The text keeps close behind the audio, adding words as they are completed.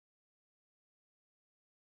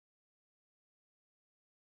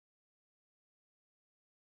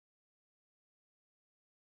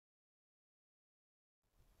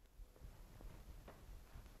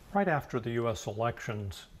Right after the U.S.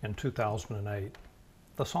 elections in 2008,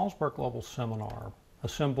 the Salzburg Global Seminar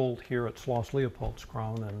assembled here at Schloss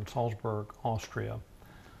Leopoldskron in Salzburg, Austria,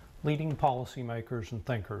 leading policymakers and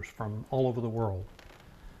thinkers from all over the world.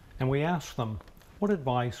 And we asked them, what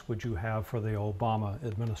advice would you have for the Obama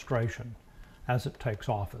administration as it takes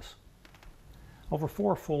office? Over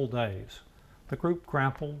 4 full days, the group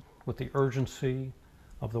grappled with the urgency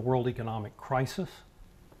of the world economic crisis,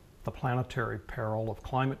 the planetary peril of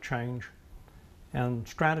climate change, and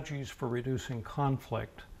strategies for reducing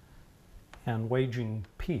conflict and waging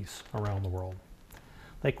peace around the world.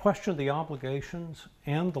 They questioned the obligations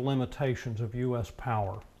and the limitations of U.S.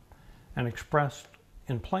 power and expressed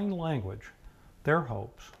in plain language their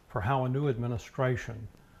hopes for how a new administration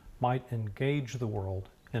might engage the world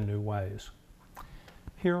in new ways.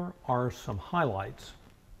 Here are some highlights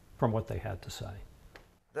from what they had to say.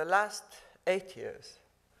 The last 8 years,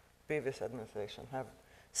 previous administration have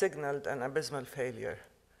signaled an abysmal failure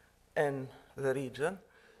in the region.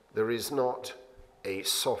 There is not a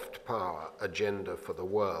soft power agenda for the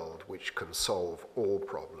world which can solve all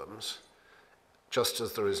problems, just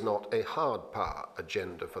as there is not a hard power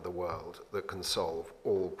agenda for the world that can solve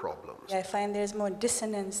all problems. I find there's more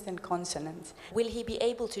dissonance than consonance. Will he be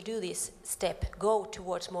able to do this step, go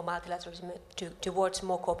towards more multilateralism, towards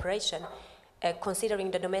more cooperation,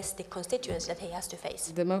 considering the domestic constituents that he has to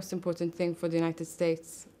face? The most important thing for the United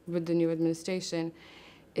States with the new administration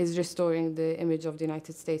is restoring the image of the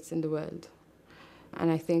United States in the world.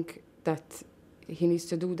 And I think that he needs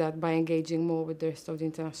to do that by engaging more with the rest of the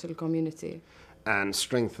international community. And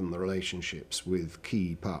strengthen the relationships with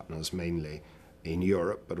key partners, mainly in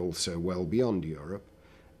Europe, but also well beyond Europe,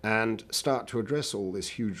 and start to address all this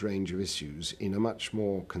huge range of issues in a much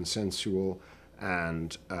more consensual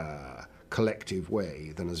and collective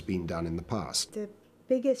way than has been done in the past. The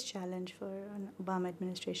biggest challenge for an Obama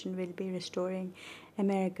administration will be restoring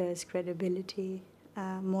America's credibility,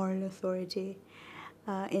 moral authority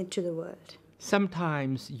into the world.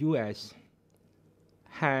 Sometimes U.S.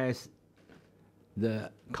 has the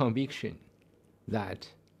conviction that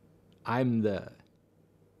I'm the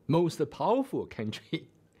most powerful country,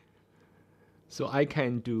 so I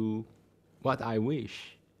can do what I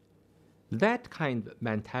wish. That kind of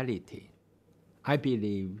mentality, I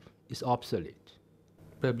believe, is obsolete.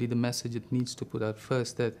 Probably the message it needs to put out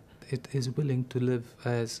first, that it is willing to live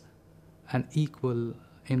as an equal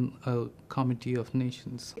in a community of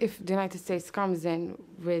nations. If the United States comes in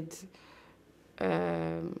with,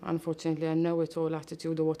 unfortunately, a know-it-all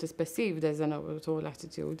attitude, or what is perceived as a know-it-all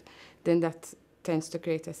attitude, then that tends to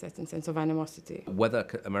create a certain sense of animosity. Whether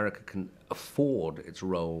America can afford its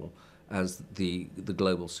role as the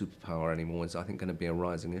global superpower anymore is, I think, going to be a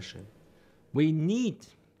rising issue. We need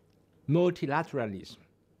multilateralism.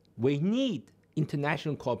 We need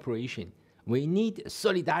international cooperation. We need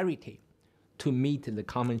solidarity to meet the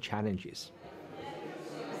common challenges.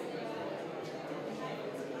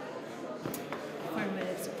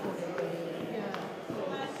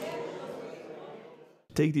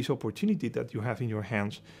 Take this opportunity that you have in your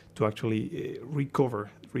hands to actually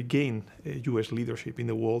regain U.S. leadership in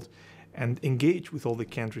the world and engage with all the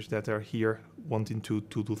countries that are here wanting to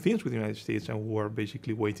do things with the United States and who are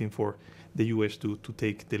basically waiting for the U.S. to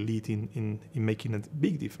take the lead in making a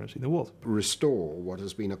big difference in the world. Restore what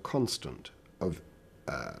has been a constant of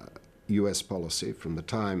U.S. policy from the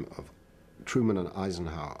time of Truman and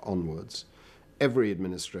Eisenhower onwards. Every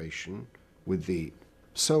administration, with the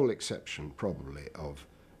sole exception probably of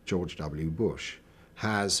George W. Bush,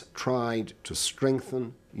 has tried to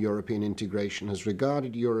strengthen European integration, has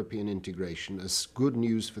regarded European integration as good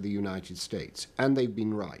news for the United States, and they've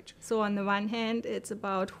been right. So on the one hand, it's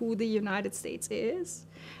about who the United States is.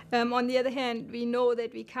 On the other hand, we know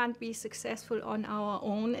that we can't be successful on our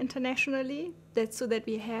own internationally. That's so that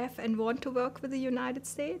we have and want to work with the United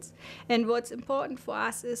States. And what's important for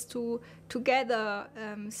us is to together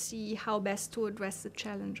see how best to address the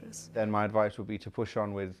challenges. Then my advice would be to push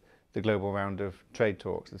on with the global round of trade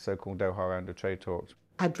talks, the so-called Doha round of trade talks.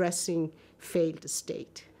 Addressing failed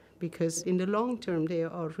state, because in the long term they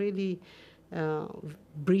are really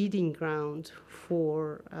breeding ground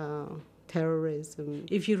for terrorism.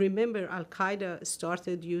 If you remember, Al-Qaeda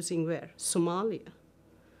started using where? Somalia.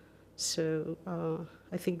 So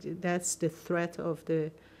I think that's the threat of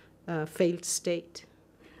the failed state.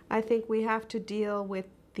 I think we have to deal with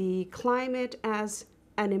the climate as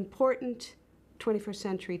an important 21st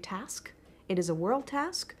century task. It is a world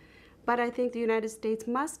task, but I think the United States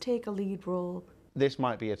must take a lead role. This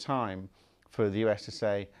might be a time for the US to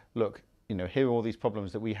say, look, here are all these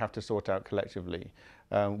problems that we have to sort out collectively.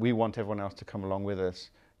 We want everyone else to come along with us.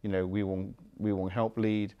 you know, we will help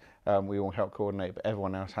lead, we will help coordinate, but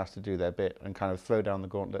everyone else has to do their bit and kind of throw down the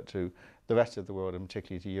gauntlet to the rest of the world, and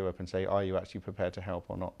particularly to Europe, and say, are you actually prepared to help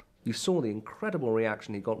or not? You saw the incredible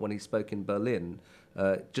reaction he got when he spoke in Berlin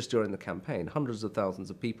just during the campaign, hundreds of thousands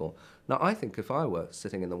of people. Now, I think if I were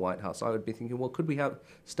sitting in the White House, I would be thinking, well, could we have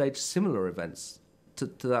staged similar events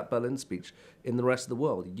to that Berlin speech in the rest of the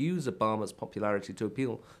world? Use Obama's popularity to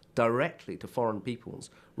appeal directly to foreign peoples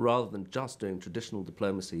rather than just doing traditional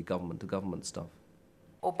diplomacy, government-to-government stuff.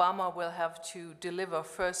 Obama will have to deliver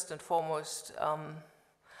first and foremost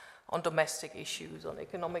on domestic issues, on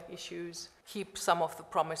economic issues, keep some of the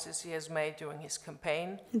promises he has made during his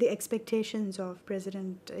campaign. The expectations of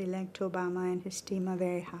President-elect Obama and his team are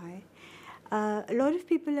very high. A lot of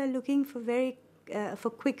people are looking for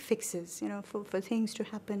quick fixes, you know, for things to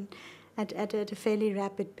happen at a fairly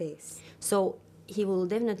rapid pace. So he will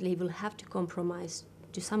definitely have to compromise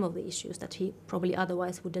to some of the issues that he probably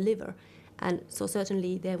otherwise would deliver, and so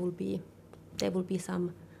certainly there will be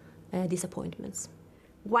some disappointments.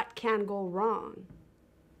 What can go wrong?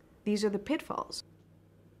 These are the pitfalls.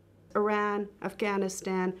 Iran,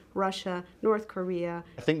 Afghanistan, Russia, North Korea.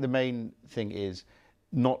 I think the main thing is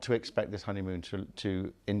not to expect this honeymoon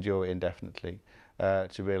to endure indefinitely,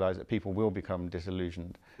 to realize that people will become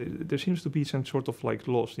disillusioned. There seems to be some sort of like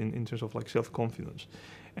loss in terms of like self-confidence,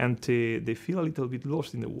 and they feel a little bit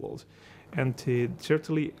lost in the world. And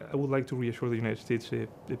certainly I would like to reassure the United States,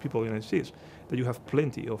 the people of the United States, that you have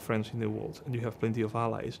plenty of friends in the world and you have plenty of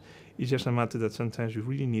allies. It's just a matter that sometimes you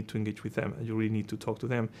really need to engage with them and you really need to talk to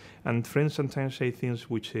them. And friends sometimes say things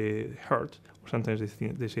which hurt, or sometimes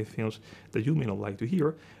they say things that you may not like to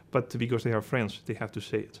hear, but because they are friends, they have to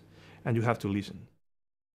say it. And you have to listen.